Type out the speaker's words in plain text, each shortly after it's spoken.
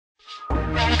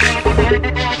What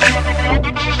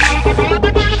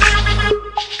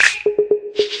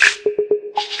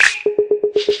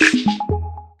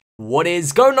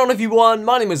is going on, everyone?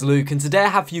 My name is Luke, and today I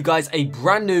have for you guys a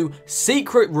brand new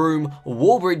secret room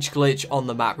Wallbreach glitch on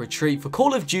the map Retreat for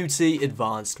Call of Duty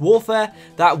Advanced Warfare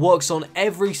that works on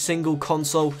every single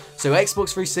console, so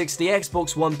Xbox 360,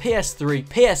 Xbox One, PS3,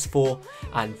 PS4,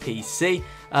 and PC.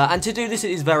 And to do this,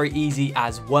 it is very easy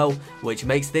as well, which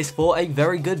makes this for a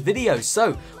very good video.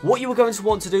 So what you are going to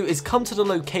want to do is come to the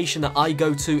location that I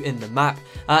go to in the map.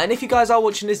 And if you guys are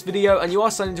watching this video and you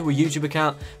are signed into a YouTube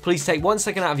account, please take 1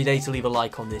 second out of your day to leave a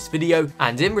like on this video.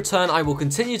 And in return, I will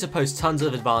continue to post tons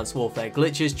of Advanced Warfare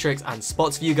glitches, tricks, and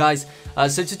spots for you guys.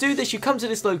 So to do this, you come to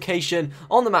this location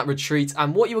on the map Retreat,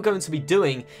 and what you are going to be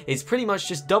doing is pretty much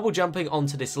just double jumping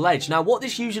onto this ledge. Now, what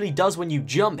this usually does when you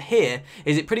jump here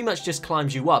is it pretty much just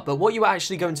climbs you up, but what you are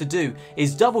actually going to do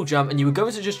is double jump, and you are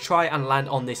going to just try and land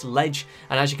on this ledge,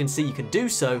 and as you can see, you can do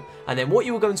so. And then what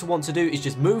you are going to want to do is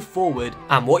just move forward,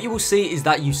 and what you will see is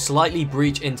that you slightly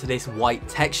breach into this white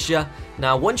texture.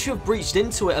 Now, once you have breached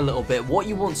into it a little bit, what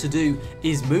you want to do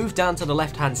is move down to the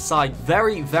left hand side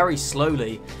very, very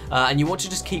slowly, and you want to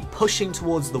just keep pushing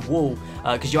towards the wall,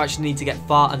 because you actually need to get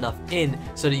far enough in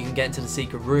so that you can get into the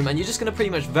secret room. And you're just going to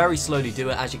pretty much very slowly do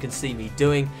it, as you can see me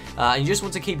doing, and you just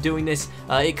want to keep doing this.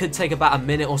 It could take about a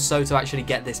minute or so to actually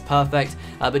get this perfect,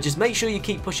 but just make sure you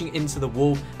keep pushing into the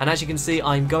wall. And as you can see,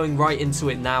 I'm going right into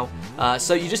it now,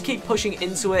 so you just keep pushing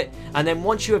into it, and then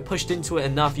once you have pushed into it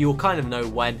enough, you'll kind of know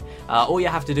when. All you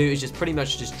have to do is just pretty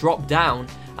much just drop down,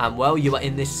 and well, you are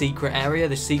in this secret area,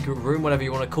 this secret room, whatever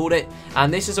you want to call it,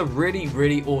 and this is a really,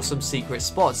 really awesome secret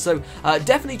spot. So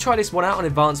definitely try this one out on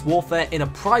Advanced Warfare in a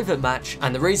private match.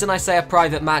 And the reason I say a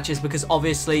private match is because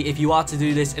obviously if you are to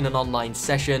do this in an online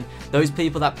session, those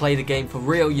people that play the game for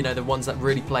real, you know, the ones that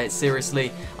really play it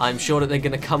seriously, I'm sure that they're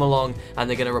going to come along and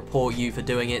they're going to report you for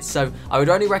doing it. So I would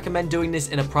only recommend doing this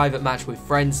in a private match with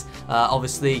friends.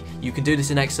 Obviously you can do this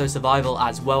in Exo Survival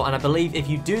as well, and I believe if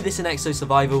you do this in Exo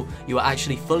Survival, you are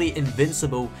actually fully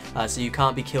invincible, so you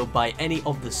can't be killed by any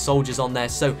of the soldiers on there.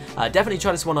 So definitely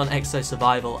try this one on Exo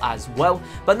Survival as well.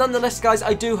 But nonetheless, guys,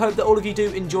 I do hope that all of you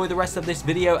do enjoy the rest of this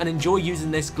video and enjoy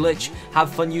using this glitch,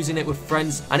 have fun using it with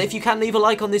friends, and if you can leave a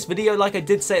like on this video like I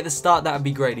did say at the start, that would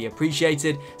be greatly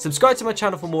appreciated. Subscribe to my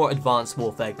channel for more Advanced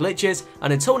Warfare glitches,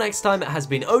 and until next time, it has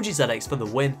been OGZx for the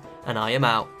win, and I am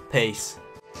out. Peace.